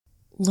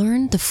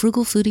Learn the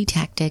frugal foodie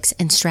tactics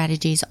and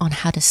strategies on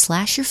how to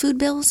slash your food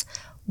bills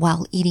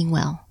while eating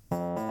well.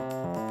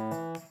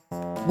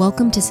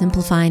 Welcome to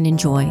Simplify and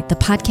Enjoy, the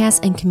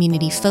podcast and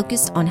community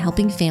focused on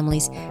helping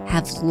families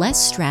have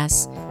less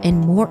stress and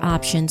more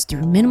options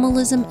through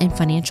minimalism and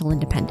financial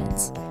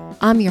independence.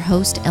 I'm your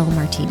host, Elle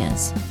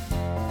Martinez.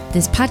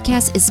 This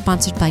podcast is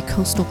sponsored by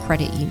Coastal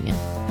Credit Union.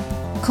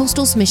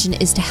 Coastal's mission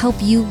is to help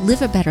you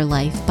live a better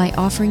life by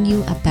offering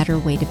you a better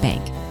way to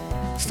bank.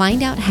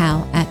 Find out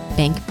how at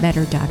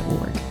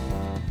bankbetter.org.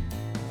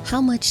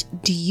 How much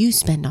do you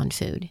spend on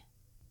food?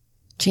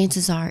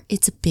 Chances are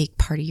it's a big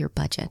part of your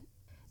budget.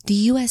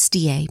 The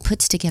USDA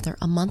puts together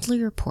a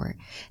monthly report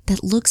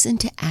that looks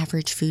into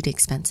average food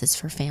expenses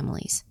for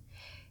families.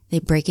 They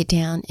break it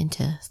down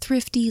into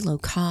thrifty,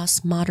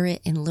 low-cost,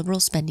 moderate, and liberal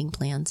spending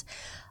plans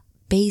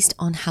based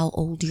on how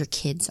old your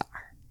kids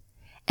are.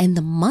 And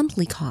the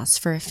monthly costs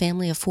for a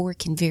family of four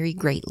can vary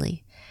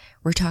greatly.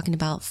 We're talking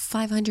about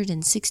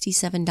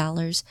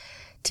 $567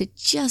 to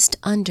just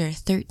under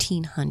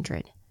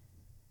 $1,300.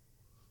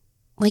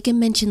 Like I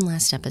mentioned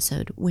last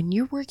episode, when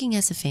you're working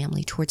as a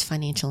family towards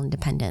financial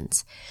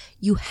independence,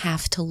 you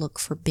have to look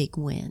for big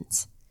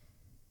wins.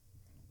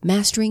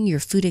 Mastering your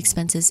food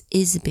expenses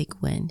is a big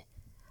win.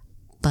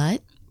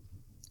 But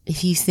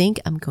if you think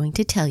I'm going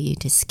to tell you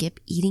to skip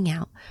eating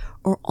out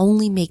or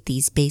only make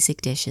these basic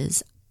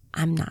dishes,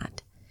 I'm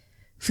not.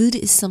 Food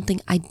is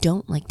something I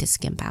don't like to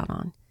skimp out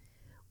on.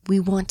 We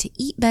want to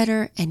eat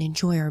better and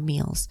enjoy our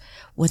meals,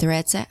 whether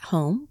it's at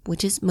home,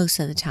 which is most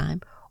of the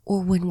time, or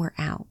when we're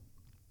out.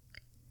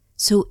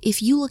 So if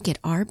you look at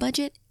our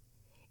budget,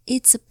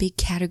 it's a big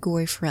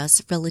category for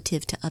us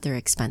relative to other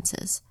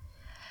expenses.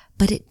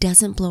 But it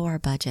doesn't blow our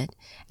budget,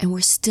 and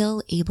we're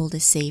still able to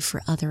save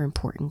for other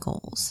important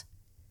goals.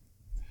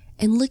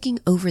 And looking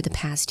over the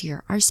past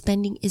year, our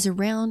spending is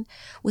around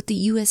what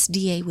the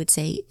USDA would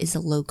say is a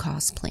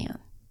low-cost plan.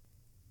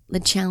 The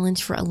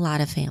challenge for a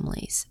lot of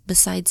families,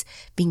 besides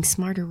being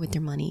smarter with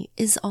their money,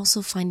 is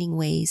also finding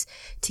ways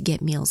to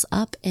get meals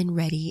up and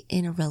ready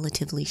in a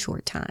relatively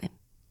short time.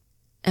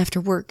 After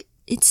work,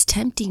 it's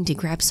tempting to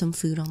grab some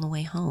food on the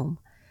way home.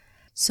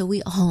 So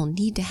we all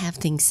need to have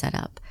things set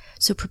up,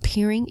 so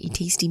preparing a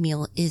tasty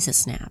meal is a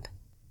snap.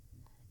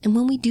 And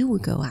when we do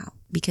go out,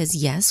 because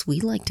yes, we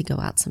like to go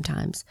out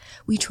sometimes,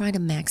 we try to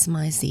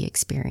maximize the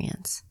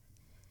experience.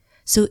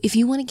 So if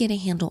you want to get a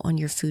handle on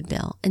your food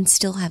bill and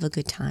still have a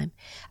good time,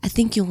 I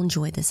think you'll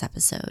enjoy this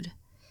episode.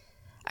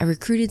 I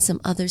recruited some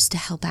others to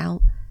help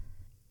out.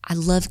 I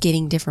love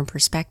getting different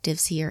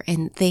perspectives here,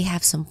 and they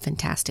have some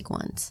fantastic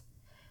ones.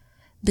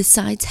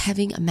 Besides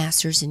having a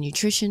master's in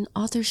nutrition,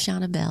 author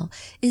Shauna Bell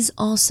is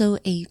also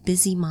a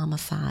busy mom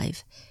of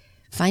 5.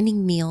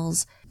 Finding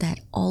meals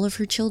that all of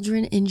her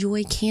children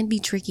enjoy can be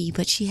tricky,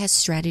 but she has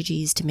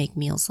strategies to make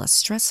meals less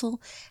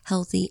stressful,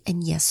 healthy,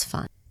 and yes,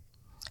 fun.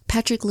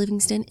 Patrick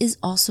Livingston is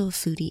also a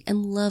foodie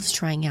and loves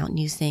trying out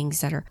new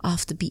things that are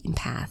off the beaten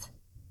path.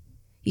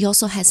 He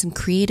also has some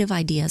creative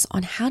ideas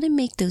on how to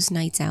make those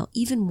nights out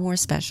even more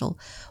special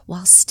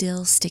while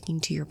still sticking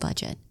to your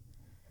budget.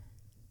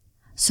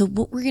 So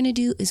what we're going to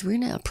do is we're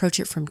going to approach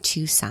it from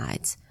two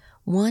sides.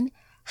 One,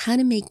 how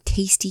to make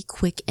tasty,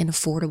 quick, and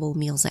affordable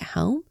meals at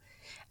home.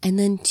 And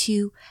then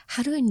 2,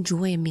 how to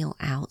enjoy a meal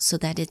out so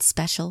that it's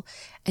special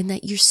and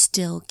that you're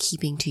still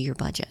keeping to your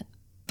budget.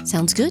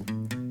 Sounds good?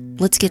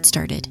 Let's get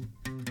started.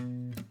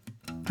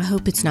 I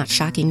hope it's not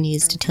shocking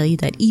news to tell you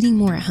that eating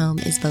more at home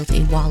is both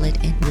a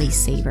wallet and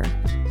waste saver.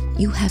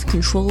 You have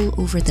control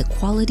over the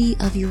quality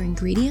of your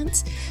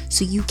ingredients,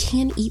 so you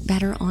can eat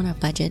better on a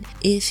budget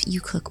if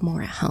you cook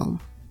more at home.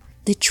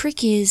 The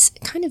trick is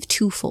kind of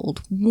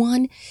twofold.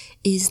 One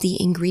is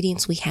the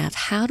ingredients we have.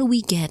 How do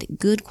we get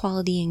good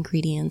quality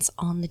ingredients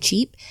on the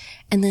cheap?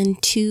 And then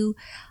 2,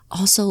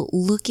 also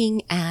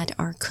looking at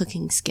our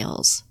cooking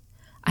skills.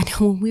 I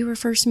know when we were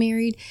first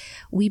married,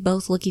 we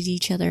both looked at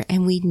each other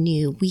and we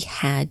knew we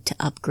had to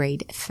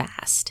upgrade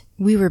fast.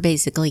 We were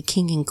basically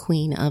king and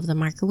queen of the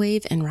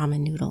microwave and ramen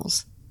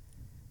noodles.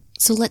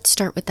 So let's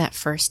start with that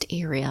first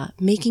area,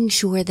 making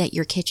sure that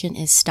your kitchen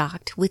is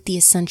stocked with the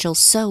essentials.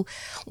 So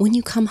when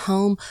you come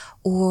home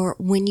or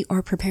when you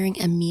are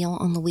preparing a meal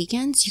on the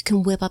weekends, you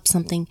can whip up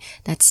something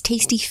that's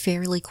tasty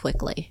fairly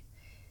quickly.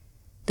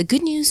 The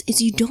good news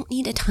is you don't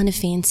need a ton of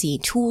fancy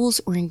tools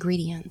or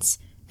ingredients.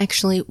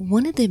 Actually,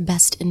 one of the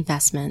best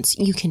investments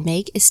you can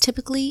make is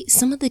typically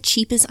some of the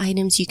cheapest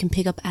items you can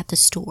pick up at the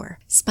store,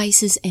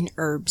 spices and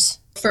herbs.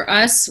 For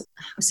us,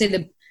 I would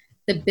say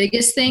the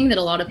biggest thing that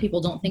a lot of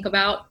people don't think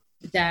about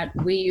that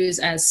we use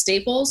as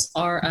staples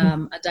are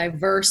a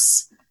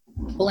diverse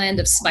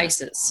blend of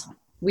spices.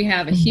 We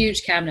have a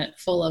huge cabinet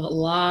full of a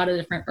lot of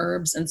different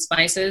herbs and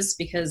spices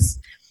because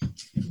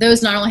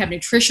those not only have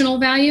nutritional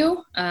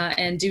value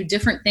and do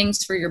different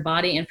things for your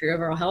body and for your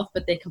overall health,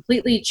 but they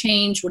completely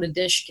change what a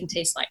dish can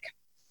taste like.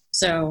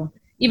 So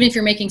even if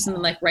you're making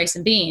something like rice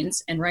and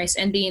beans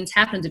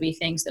happen to be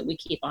things that we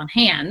keep on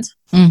hand,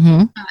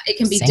 it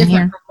can be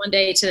different from one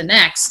day to the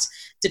next,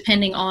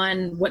 depending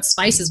on what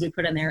spices we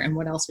put in there and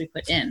what else we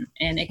put in.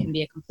 And it can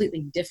be a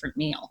completely different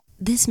meal.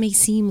 This may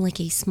seem like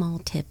a small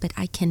tip, but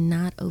I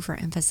cannot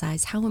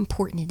overemphasize how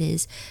important it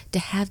is to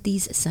have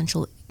these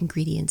essential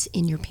ingredients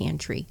in your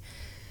pantry.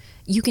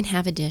 You can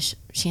have a dish,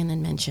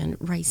 Shannon mentioned,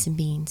 rice and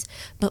beans,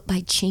 but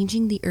by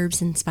changing the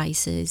herbs and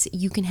spices,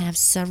 you can have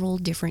several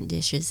different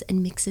dishes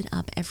and mix it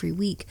up every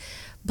week.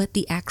 But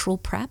the actual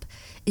prep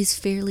is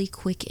fairly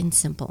quick and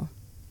simple.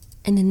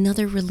 And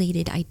another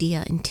related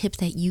idea and tip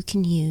that you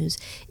can use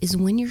is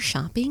when you're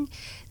shopping,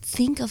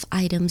 think of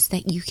items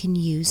that you can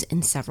use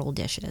in several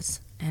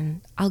dishes. And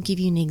I'll give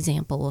you an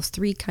example of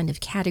 3 kind of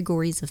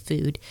categories of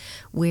food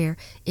where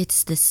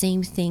it's the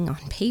same thing on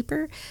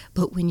paper,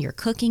 but when you're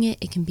cooking it,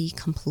 it can be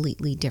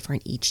completely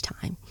different each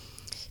time.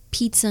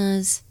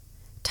 Pizzas,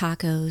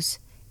 tacos,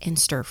 and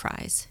stir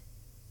fries.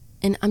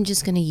 And I'm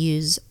just going to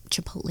use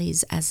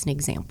Chipotle's as an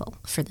example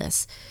for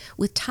this.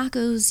 With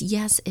tacos,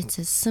 yes, it's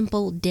a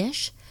simple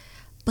dish,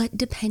 but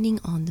depending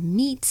on the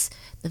meats,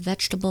 the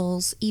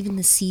vegetables, even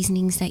the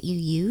seasonings that you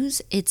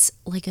use, it's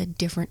like a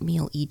different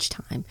meal each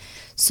time.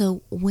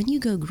 So when you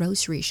go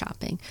grocery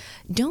shopping,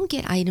 don't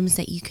get items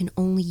that you can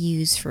only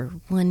use for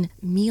one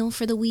meal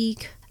for the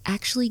week.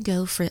 Actually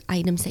go for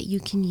items that you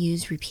can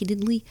use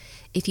repeatedly.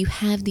 If you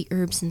have the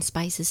herbs and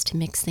spices to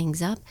mix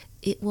things up,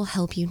 it will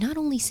help you not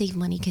only save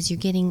money because you're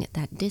getting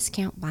that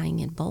discount buying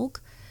in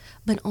bulk,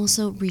 but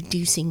also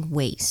reducing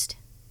waste.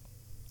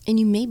 And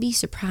you may be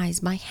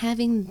surprised by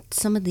having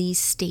some of these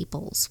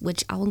staples,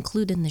 which I'll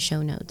include in the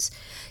show notes.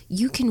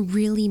 You can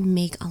really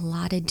make a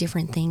lot of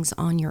different things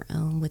on your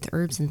own with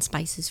herbs and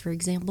spices, for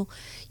example.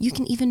 You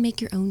can even make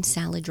your own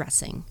salad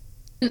dressing.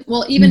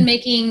 Well, even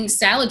making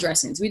salad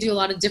dressings. We do a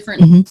lot of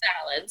different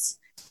salads,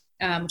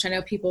 which I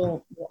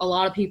know a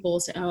lot of people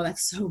say, oh,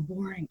 that's so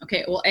boring.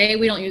 Okay, well,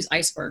 we don't use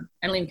iceberg.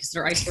 I don't even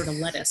consider iceberg a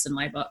lettuce in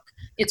my book.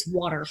 It's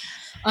water.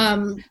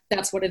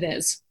 That's what it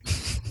is.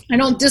 I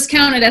don't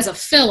discount it as a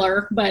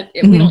filler, but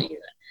we don't use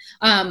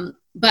it.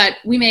 But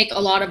we make a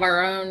lot of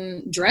our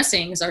own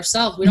dressings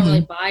ourselves. We don't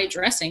really buy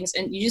dressings,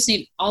 and you just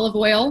need olive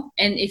oil.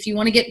 And if you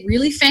want to get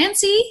really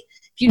fancy,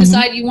 if you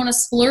decide you want to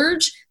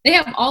splurge, they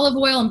have olive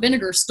oil and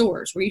vinegar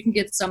stores where you can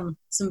get some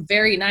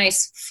very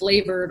nice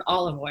flavored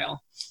olive oil.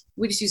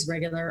 We just use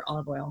regular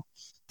olive oil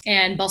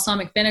and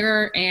balsamic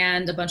vinegar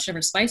and a bunch of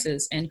different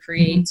spices and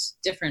create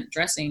different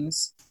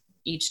dressings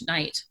each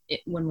night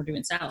when we're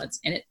doing salads,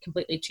 and it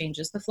completely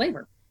changes the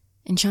flavor.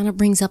 And Shauna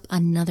brings up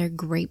another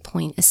great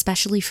point,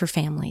 especially for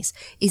families,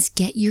 is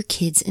get your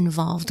kids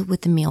involved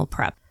with the meal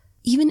prep.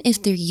 Even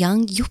if they're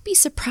young, you'll be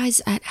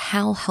surprised at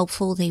how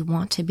helpful they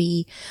want to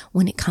be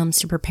when it comes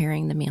to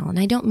preparing the meal. And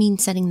I don't mean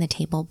setting the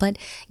table, but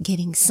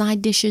getting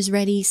side dishes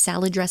ready,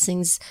 salad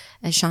dressings,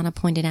 as Shauna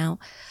pointed out.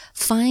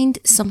 Find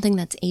something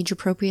that's age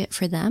appropriate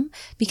for them,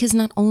 because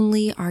not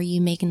only are you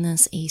making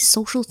this a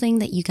social thing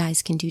that you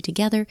guys can do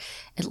together,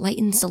 it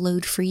lightens the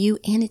load for you,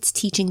 and it's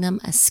teaching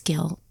them a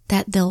skill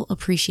that they'll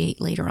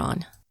appreciate later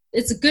on.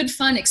 It's a good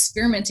fun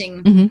experimenting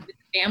with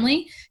the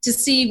family to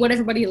see what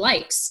everybody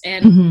likes.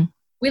 And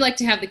we like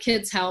to have the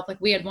kids help. Like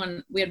we had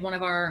one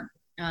of our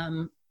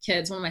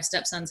kids, one of my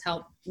stepsons,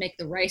 help make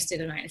the rice the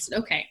other night. I said,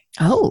 okay,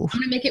 I'm going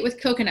to make it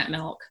with coconut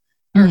milk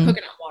or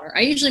coconut water.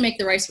 I usually make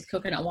the rice with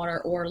coconut water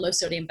or low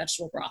sodium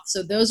vegetable broth.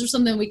 So those are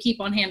something we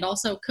keep on hand.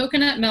 Also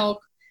coconut milk,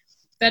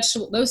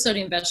 low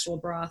sodium vegetable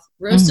broth,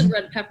 roasted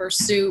red pepper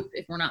soup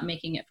if we're not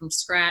making it from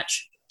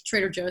scratch.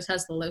 Trader Joe's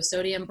has the low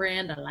sodium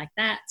brand. I like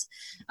that.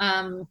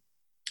 And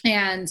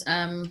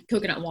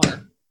coconut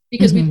water,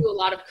 because we do a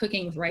lot of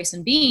cooking with rice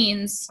and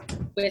beans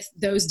with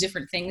those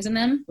different things in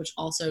them, which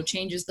also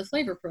changes the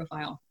flavor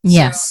profile.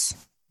 Yes.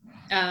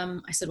 So,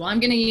 I said, well,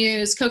 I'm going to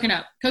use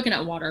coconut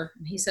water.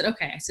 And he said,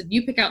 okay. I said,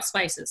 you pick out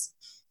spices.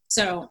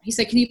 So he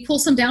said, can you pull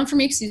some down for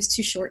me? Because he's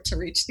too short to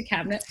reach the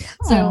cabinet.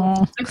 So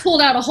I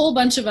pulled out a whole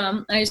bunch of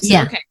them. And I just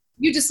said, okay,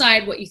 you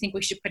decide what you think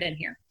we should put in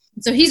here.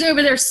 So he's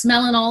over there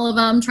smelling all of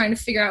them, trying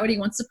to figure out what he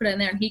wants to put in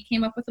there. And he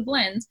came up with a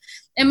blend.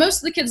 And most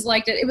of the kids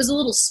liked it. It was a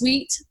little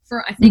sweet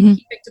I think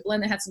he picked a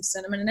blend that had some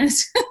cinnamon in it.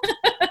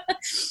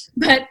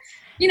 But,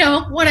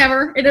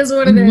 whatever. It is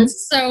what it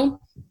is. So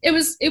it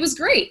was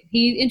great.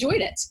 He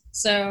enjoyed it.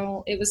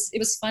 So it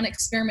was fun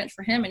experiment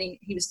for him. And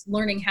he was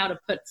learning how to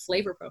put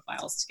flavor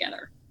profiles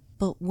together.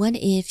 But what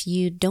if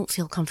you don't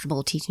feel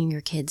comfortable teaching your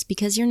kids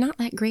because you're not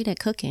that great at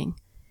cooking?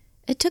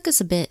 It took us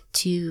a bit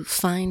to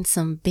find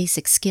some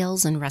basic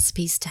skills and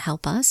recipes to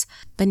help us,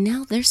 but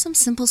now there's some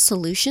simple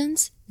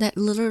solutions that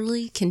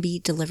literally can be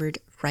delivered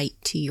right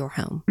to your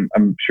home.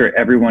 I'm sure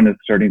everyone is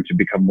starting to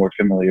become more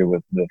familiar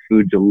with the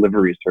food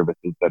delivery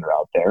services that are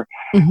out there,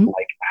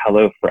 like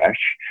HelloFresh.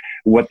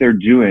 What they're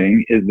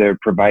doing is they're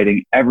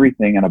providing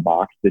everything in a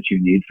box that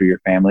you need for your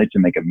family to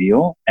make a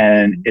meal.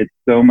 And it's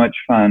so much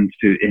fun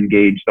to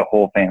engage the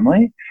whole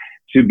family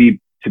to be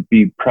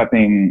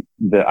prepping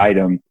the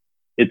items.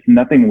 It's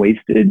nothing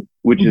wasted,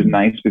 which is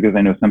nice because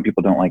I know some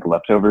people don't like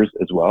leftovers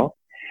as well.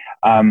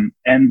 And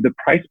the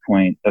price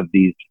point of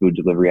these food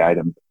delivery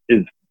items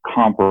is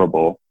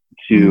comparable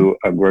to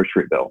a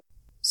grocery bill.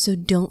 So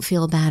don't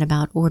feel bad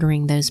about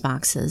ordering those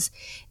boxes.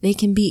 They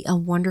can be a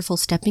wonderful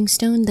stepping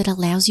stone that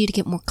allows you to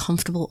get more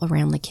comfortable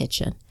around the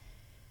kitchen.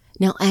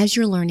 Now, as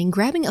you're learning,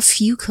 grabbing a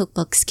few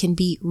cookbooks can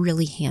be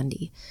really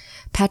handy.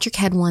 Patrick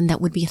had one that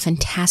would be a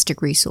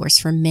fantastic resource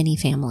for many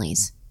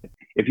families.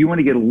 If you want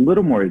to get a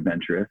little more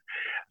adventurous,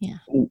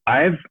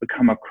 I've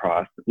come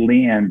across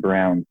Leanne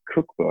Brown's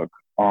cookbook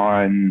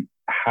on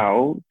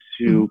how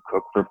to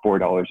cook for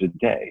 $4 a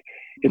day.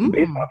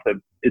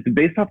 It's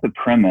based off the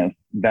premise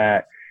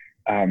that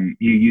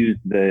you use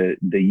the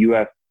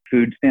U.S.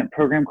 food stamp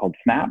program called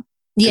SNAP.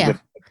 Yeah.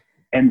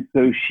 And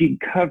so she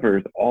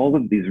covers all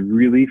of these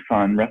really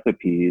fun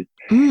recipes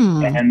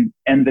and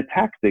the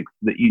tactics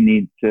that you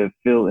need to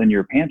fill in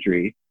your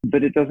pantry,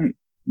 but it doesn't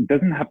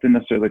have to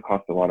necessarily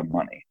cost a lot of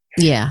money.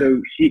 Yeah.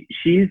 So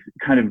she's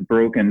kind of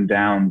broken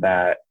down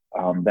that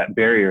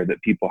barrier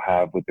that people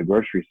have with the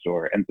grocery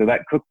store. And so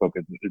that cookbook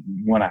is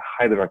one I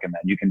highly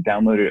recommend. You can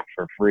download it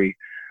for free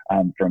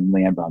from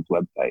Leanne Brown's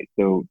website.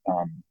 So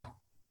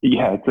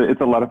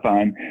it's a lot of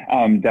fun.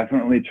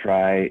 Definitely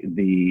try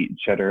the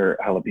cheddar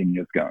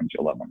jalapeno scones.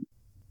 You'll love them.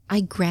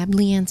 I grabbed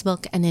Leanne's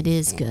book and it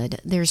is good.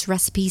 There's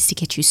recipes to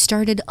get you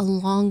started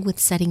along with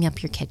setting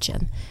up your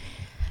kitchen.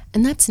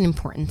 And that's an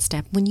important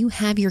step. When you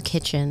have your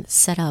kitchen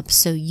set up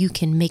so you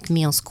can make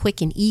meals quick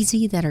and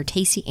easy that are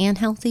tasty and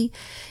healthy,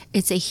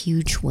 it's a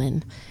huge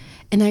win.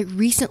 And I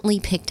recently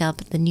picked up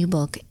the new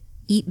book,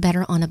 Eat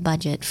Better on a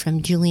Budget,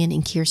 from Julian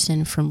and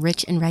Kirsten from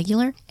Rich and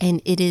Regular,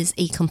 and it is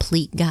a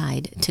complete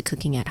guide to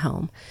cooking at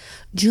home.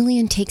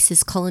 Julian takes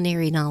his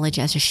culinary knowledge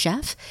as a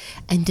chef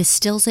and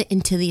distills it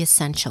into the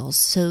essentials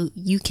so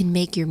you can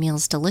make your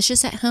meals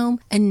delicious at home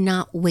and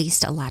not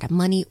waste a lot of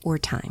money or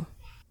time.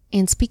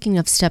 And speaking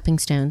of stepping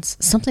stones,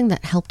 something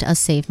that helped us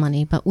save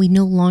money but we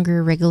no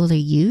longer regularly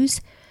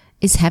use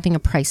is having a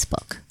price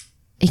book.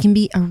 It can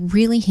be a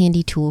really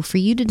handy tool for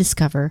you to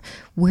discover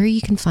where you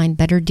can find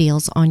better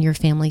deals on your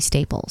family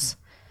staples.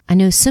 I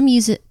know some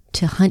use it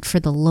to hunt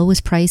for the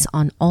lowest price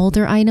on all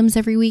their items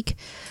every week,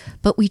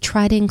 but we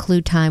try to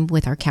include time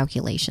with our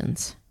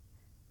calculations.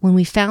 When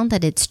we found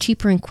that it's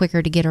cheaper and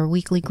quicker to get our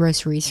weekly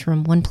groceries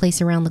from one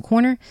place around the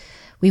corner,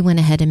 we went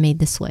ahead and made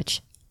the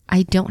switch.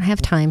 I don't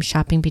have time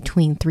shopping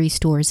between 3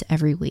 stores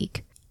every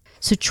week.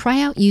 So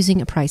try out using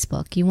a price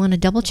book. You want to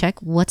double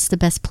check what's the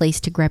best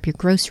place to grab your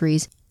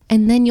groceries,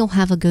 and then you'll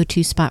have a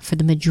go-to spot for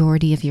the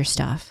majority of your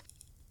stuff.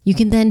 You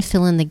can then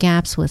fill in the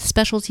gaps with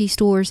specialty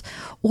stores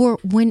or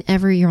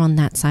whenever you're on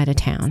that side of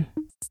town.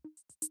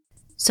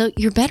 So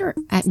you're better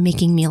at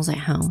making meals at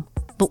home.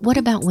 But what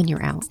about when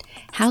you're out?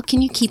 How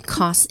can you keep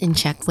costs in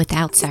check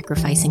without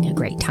sacrificing a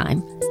great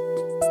time?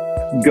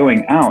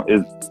 Going out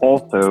is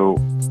also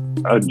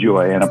a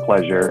joy and a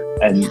pleasure,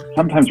 and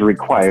sometimes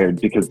required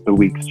because the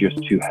week's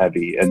just too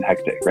heavy and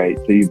hectic, right?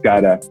 So you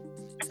gotta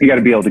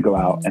be able to go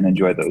out and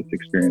enjoy those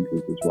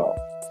experiences as well.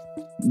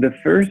 The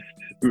first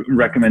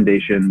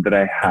recommendation that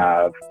I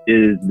have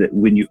is that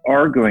when you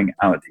are going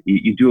out to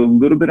eat, you do a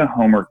little bit of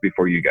homework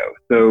before you go.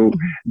 So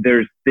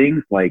there's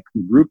things like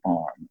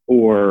Groupon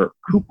or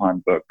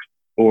coupon books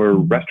or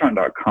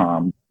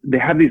restaurant.com. They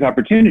have these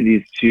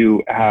opportunities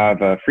to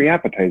have a free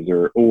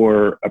appetizer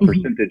or a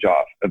percentage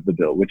off of the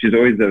bill, which is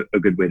always a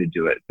good way to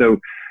do it. So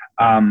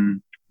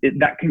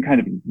that can kind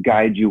of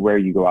guide you where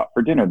you go out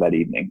for dinner that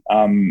evening.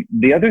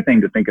 The other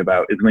thing to think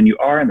about is when you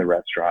are in the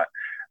restaurant,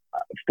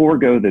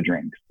 forego the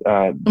drinks.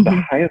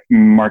 The highest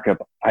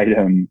markup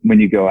item when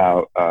you go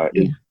out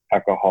is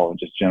alcohol,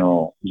 just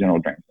general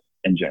drinks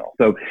in general.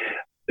 So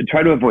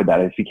try to avoid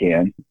that if you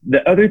can.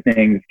 The other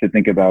things to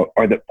think about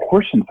are that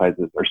portion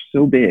sizes are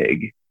so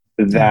big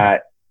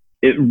that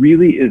it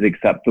really is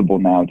acceptable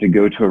now to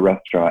go to a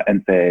restaurant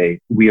and say,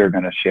 we are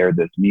going to share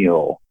this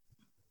meal.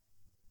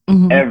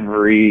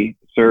 Every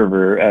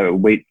server,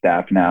 wait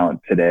staff now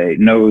today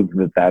knows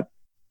that that's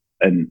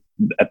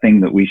a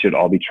thing that we should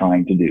all be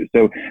trying to do.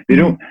 So they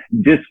don't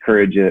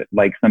discourage it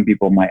like some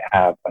people might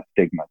have a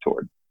stigma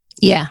towards.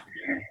 Yeah.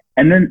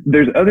 And then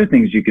there's other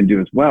things you can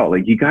do as well.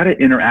 Like you got to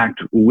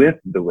interact with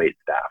the wait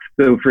staff.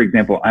 So for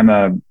example, I'm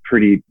a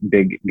pretty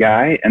big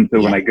guy. And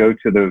so when I go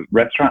to the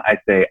restaurant, I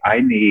say, I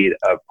need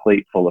a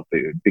plate full of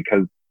food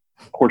because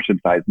portion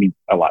size means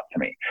a lot to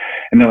me.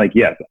 And they're like,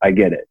 yes, I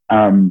get it.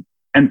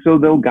 And so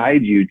they'll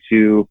guide you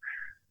to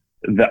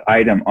the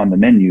item on the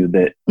menu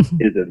that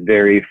is a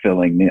very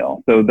filling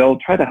meal. So they'll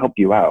try to help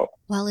you out.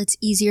 While it's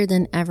easier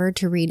than ever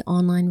to read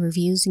online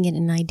reviews and get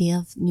an idea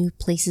of new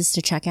places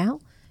to check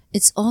out,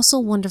 it's also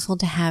wonderful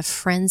to have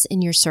friends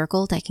in your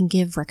circle that can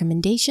give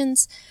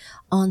recommendations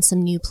on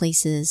some new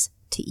places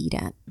to eat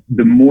at.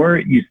 The more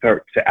you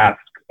start to ask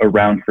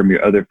around from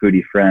your other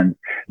foodie friends,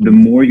 the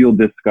more you'll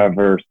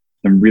discover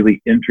some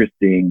really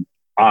interesting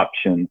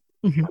options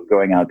for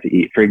going out to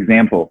eat. For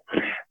example,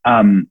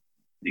 kind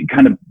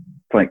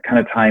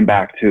of tying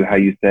back to how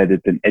you said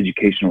it's an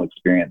educational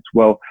experience.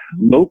 Well,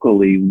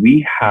 locally,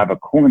 we have a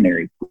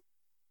culinary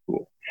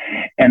school,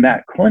 and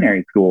that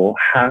culinary school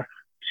has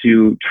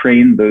to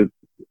train those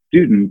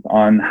students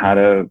on how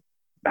to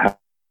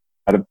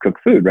cook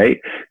food, right?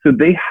 So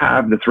they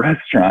have this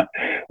restaurant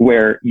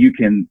where you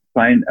can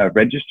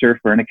register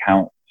for an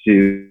account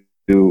to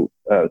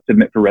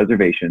submit for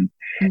reservations.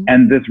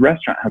 And this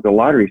restaurant has a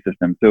lottery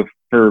system. So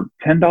for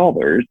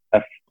 $10,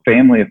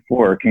 family of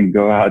 4 can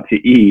go out to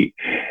eat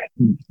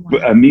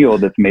a meal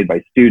that's made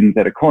by students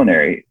at a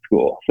culinary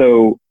school.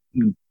 So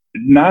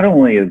not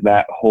only is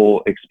that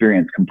whole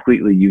experience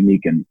completely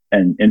unique and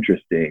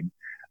interesting,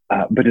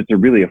 but it's a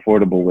really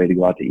affordable way to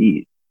go out to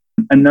eat.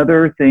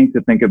 Another thing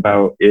to think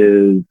about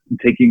is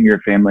taking your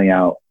family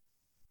out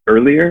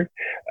earlier.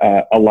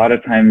 A lot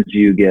of times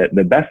you get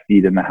the best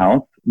seat in the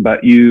house,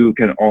 but you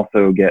can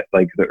also get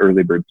like the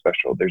early bird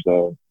special. There's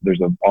an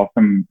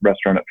awesome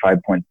restaurant at 5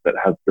 Points that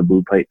has the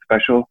blue plate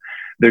special.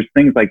 There's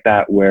things like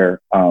that where,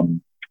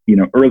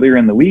 earlier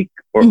in the week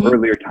or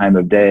earlier time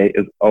of day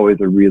is always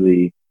a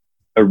really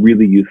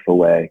useful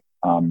way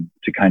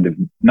to kind of,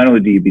 not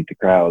only do you beat the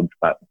crowds,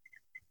 but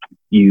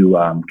you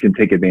can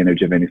take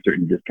advantage of any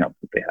certain discounts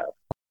that they have.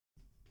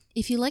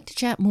 If you'd like to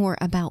chat more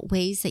about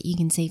ways that you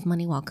can save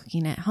money while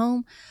cooking at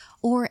home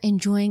or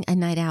enjoying a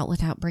night out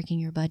without breaking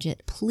your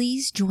budget,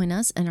 please join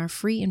us in our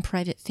free and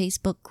private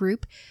Facebook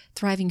group,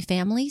 Thriving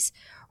Families.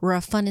 We're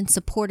a fun and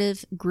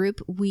supportive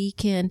group. We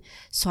can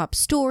swap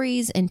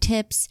stories and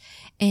tips,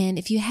 and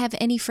if you have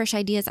any fresh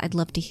ideas, I'd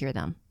love to hear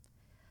them.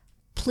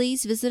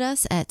 Please visit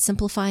us at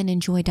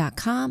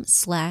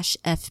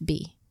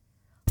simplifyandenjoy.com/FB.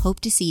 Hope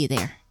to see you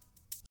there.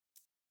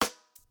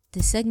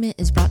 This segment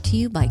is brought to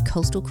you by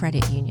Coastal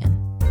Credit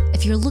Union.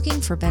 If you're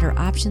looking for better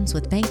options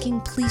with banking,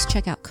 please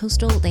check out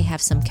Coastal. They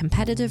have some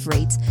competitive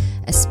rates,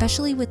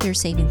 especially with their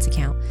savings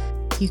account.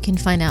 You can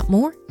find out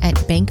more at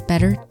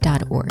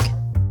bankbetter.org.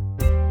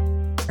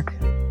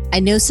 I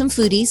know some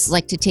foodies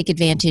like to take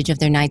advantage of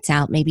their nights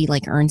out, maybe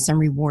like earn some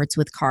rewards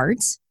with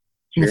cards.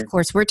 Sure. And of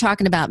course, we're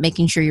talking about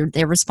making sure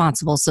they're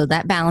responsible so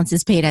that balance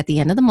is paid at the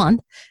end of the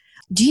month.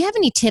 Do you have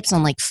any tips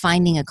on like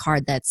finding a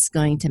card that's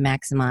going to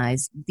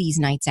maximize these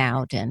nights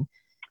out? And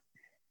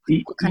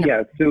what kind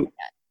of so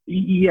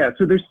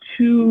there's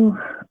two,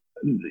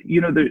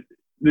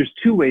 there's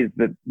two ways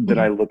that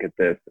I look at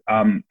this.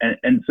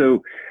 And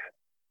so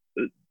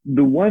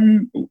the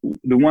one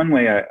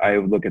way I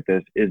look at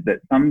this is that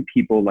some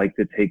people like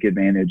to take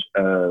advantage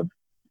of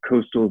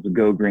Coastal's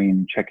Go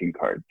Green checking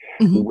card,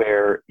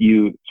 where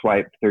you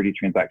swipe 30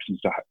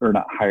 transactions to earn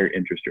a higher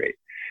interest rate.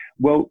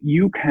 Well,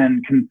 you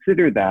can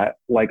consider that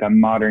like a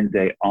modern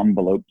day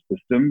envelope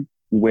system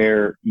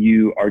where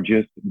you are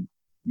just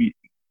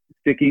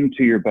sticking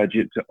to your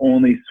budget to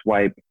only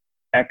swipe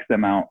X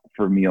amount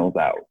for meals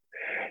out.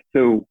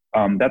 So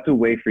that's a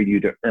way for you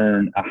to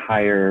earn a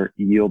higher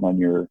yield on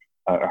your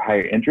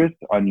higher interest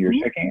on your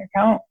checking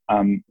account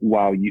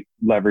while you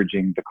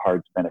leveraging the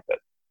card's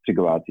benefits to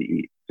go out to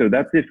eat. So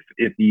that's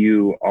if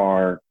you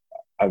are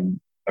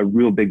a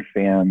real big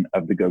fan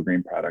of the Go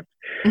Green product.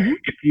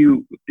 If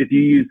you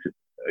use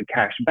a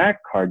cash back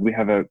card, we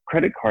have a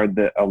credit card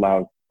that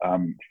allows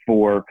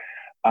for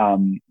a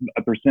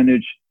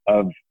percentage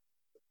of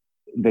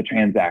the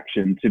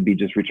transaction to be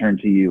just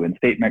returned to you in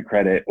statement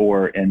credit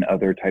or in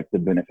other types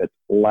of benefits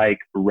like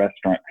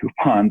restaurant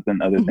coupons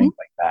and other things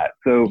like that.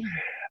 So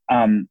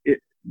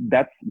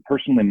that's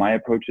personally my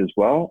approach as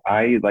well.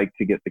 I like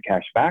to get the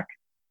cash back.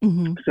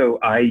 So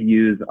I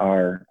use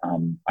our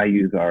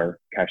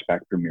Cashback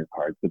Premier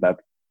card. So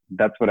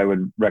that's what I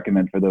would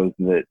recommend for those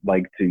that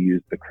like to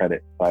use the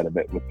credit side of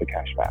it with the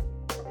cashback.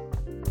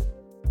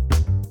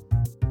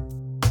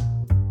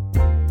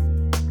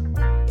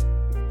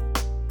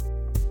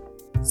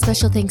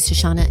 Special thanks to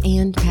Shauna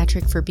and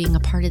Patrick for being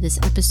a part of this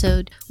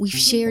episode. We've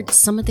shared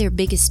some of their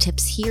biggest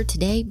tips here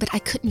today, but I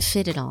couldn't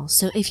fit it all.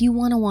 So if you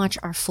want to watch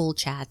our full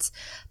chats,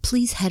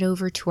 please head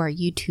over to our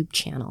YouTube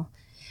channel.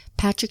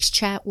 Patrick's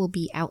chat will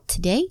be out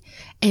today,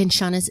 and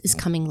Shauna's is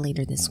coming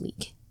later this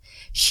week.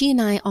 She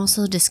and I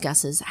also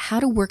discusses how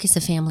to work as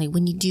a family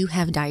when you do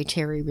have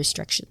dietary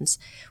restrictions,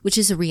 which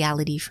is a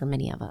reality for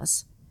many of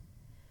us.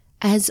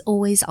 As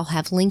always, I'll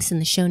have links in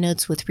the show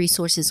notes with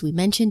resources we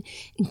mentioned,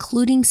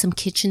 including some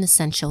kitchen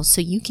essentials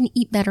so you can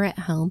eat better at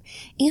home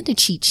and a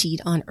cheat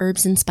sheet on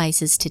herbs and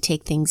spices to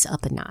take things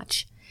up a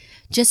notch.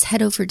 Just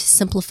head over to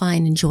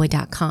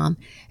simplifyandenjoy.com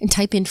and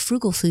type in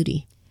Frugal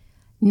Foodie.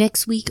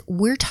 Next week,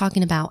 we're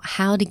talking about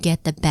how to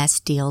get the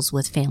best deals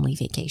with family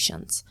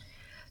vacations.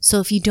 So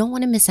if you don't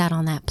want to miss out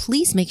on that,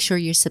 please make sure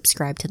you're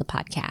subscribed to the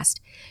podcast.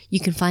 You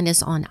can find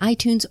us on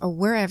iTunes or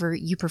wherever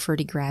you prefer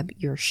to grab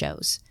your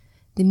shows.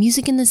 The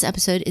music in this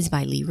episode is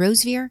by Lee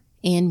Rosevere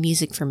and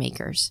Music for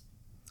Makers.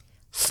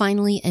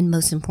 Finally, and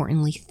most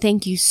importantly,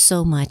 thank you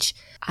so much.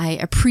 I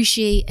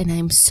appreciate and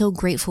I'm so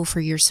grateful for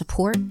your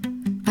support.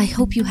 I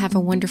hope you have a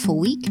wonderful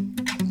week.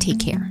 Take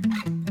care.